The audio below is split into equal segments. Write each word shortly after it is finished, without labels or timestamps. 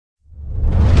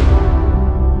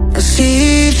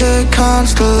the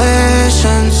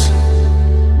constellations.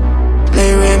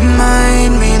 They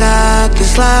remind me that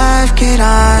this life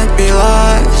cannot be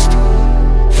lost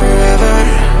forever.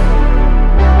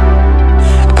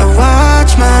 I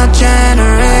watch my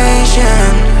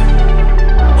generation.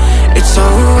 It's so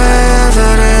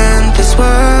evident this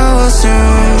world will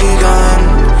soon be gone.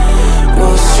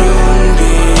 Will soon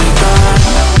be gone.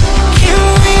 Can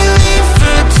we leave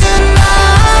for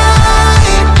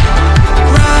tonight?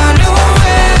 Run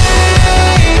away.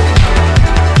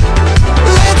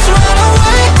 Let's run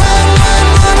away,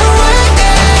 run away.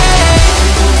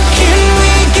 Can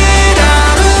we get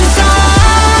out of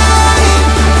sight?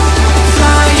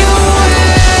 Fly away.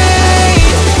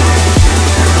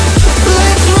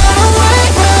 Let's run away,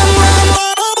 run away.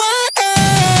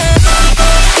 Let's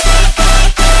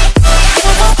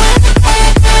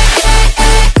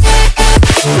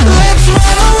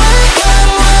run away, run away,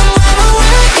 run away,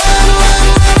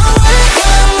 run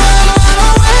away. Let's run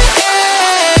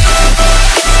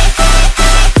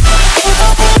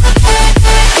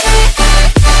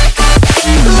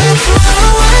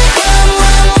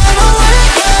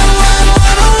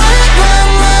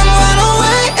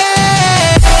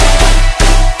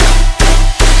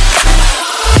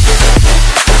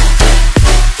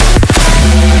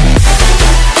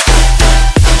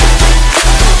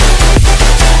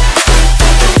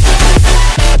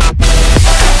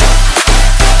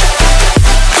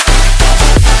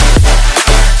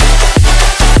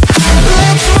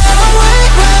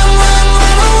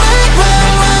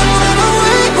run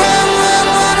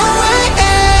away,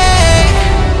 run away.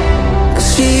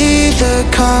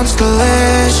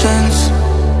 Constellations,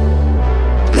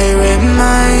 they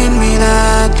remind me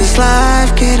that this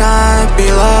life cannot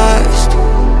be lost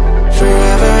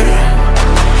forever.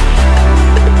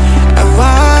 I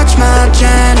watch my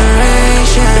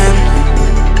generation.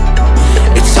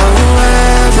 It's so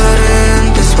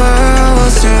evident this world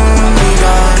will soon be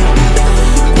gone.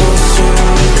 Will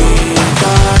soon be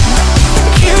gone.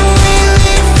 Can we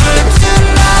leave for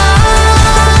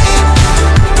tonight?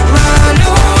 Run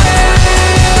away.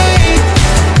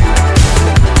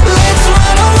 Let's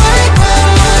run away,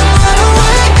 run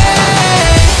away.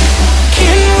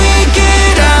 Can we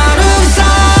get out of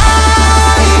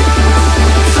sight?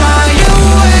 Fly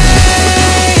away.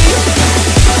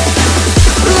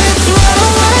 Let's run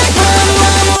away, run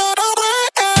away.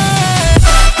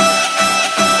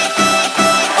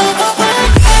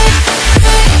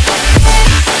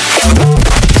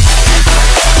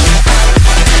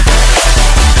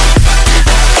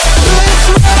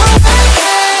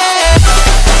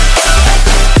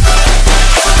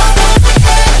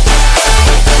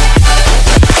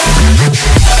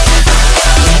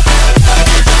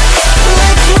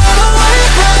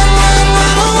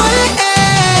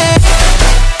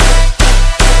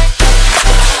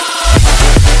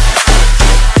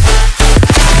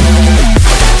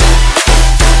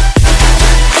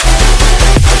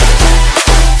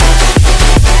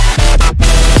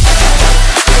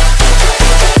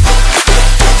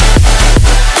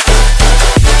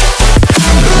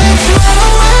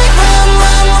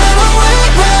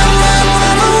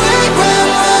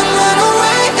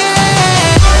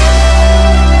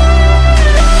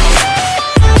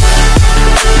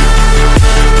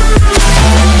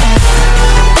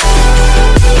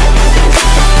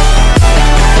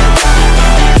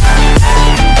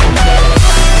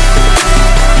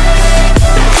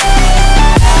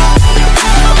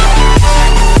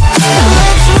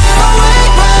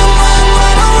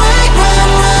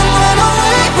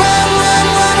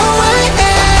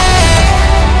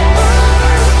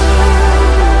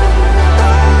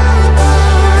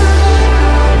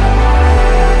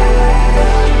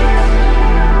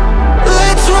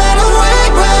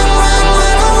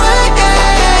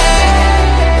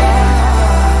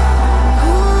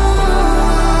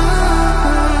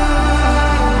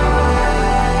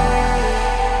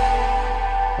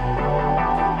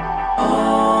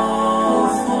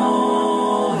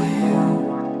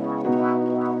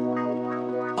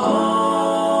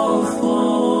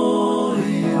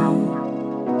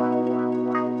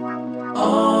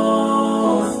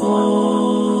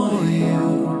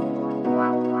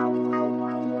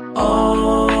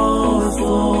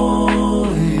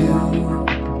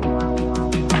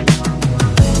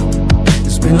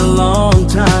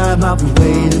 I've been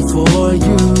waiting for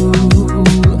you.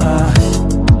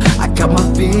 I got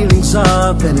my feelings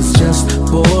up and it's just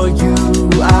for you.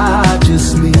 I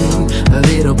just need a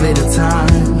little bit of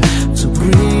time to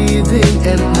breathe in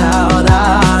and out.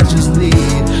 I just need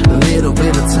a little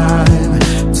bit of time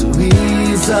to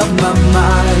ease up my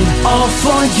mind. All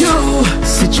for you.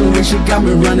 Situation Situation got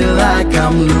me running like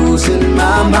I'm losing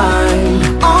my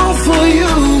mind. All for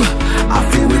you, I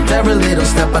feel with every little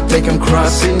step I take I'm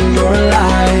crossing your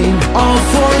line. All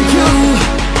for you,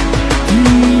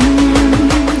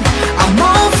 I'm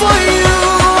all for you,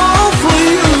 all for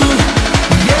you.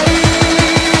 Yeah,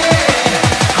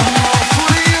 I'm all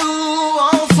for you,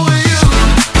 all for you.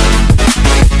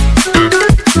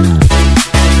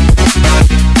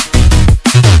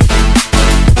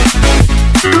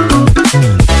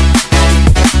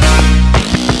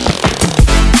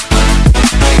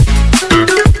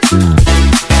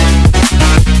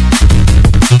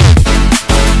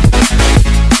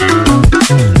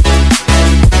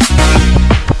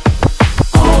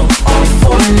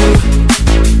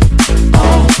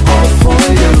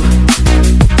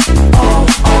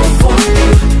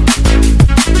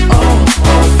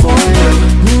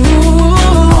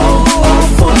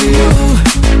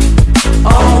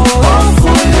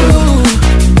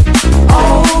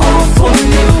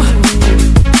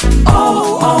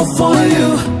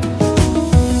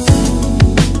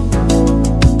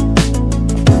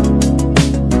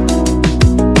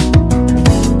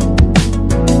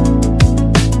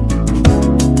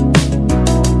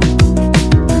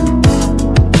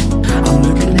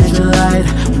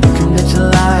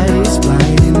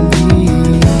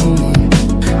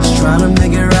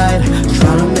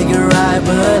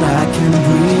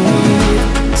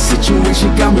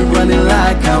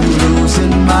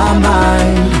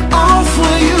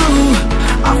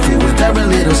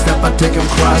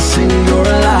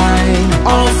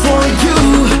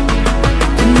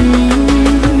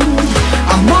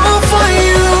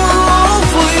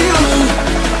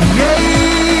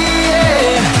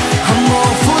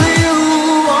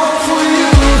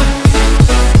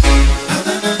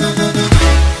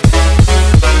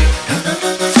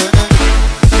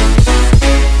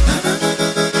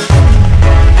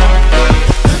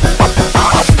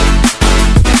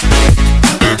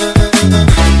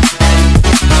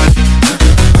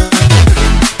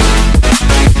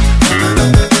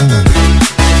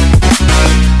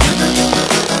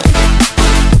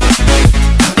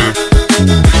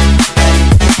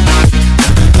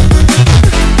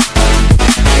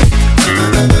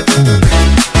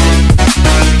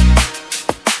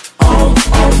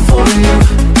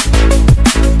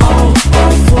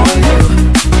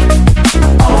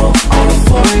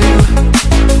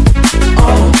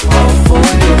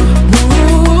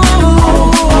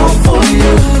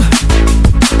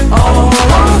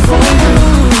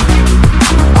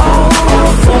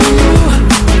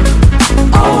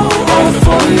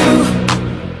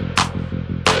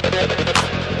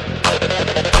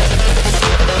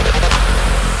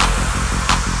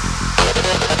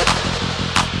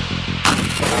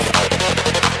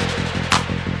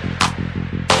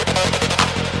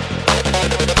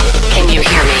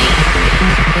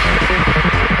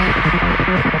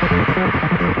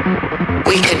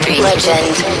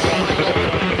 Legend.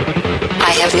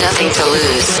 I have nothing to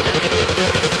lose.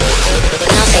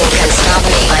 Nothing can stop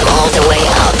me. I'm all the way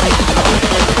up.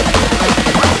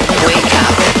 Wake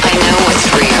up. I know what's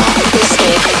real.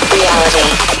 Escape reality.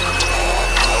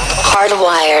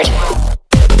 Hardwired.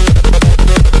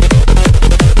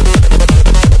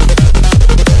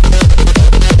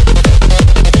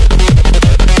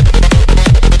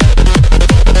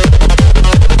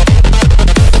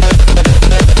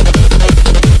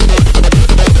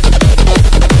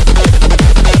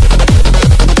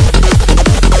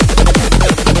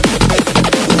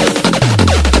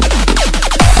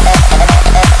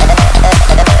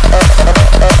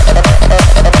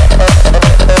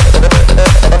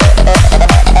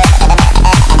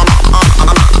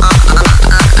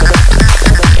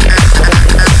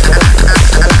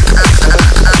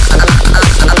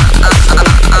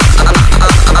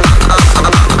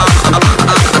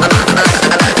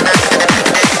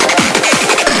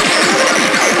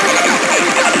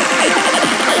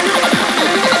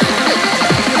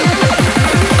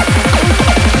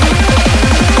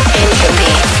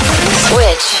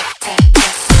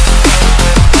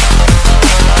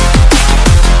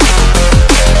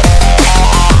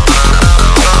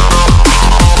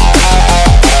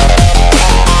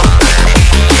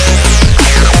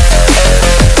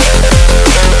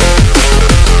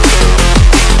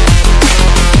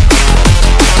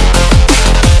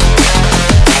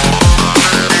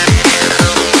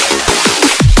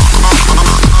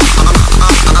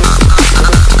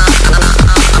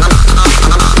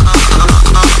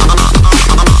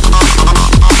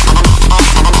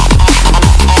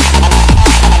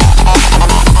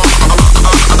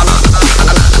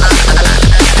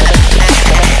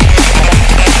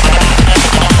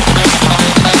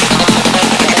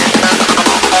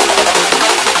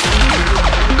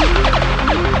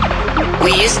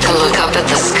 We used to look up at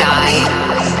the sky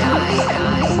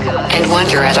and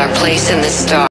wonder at our place in the stars.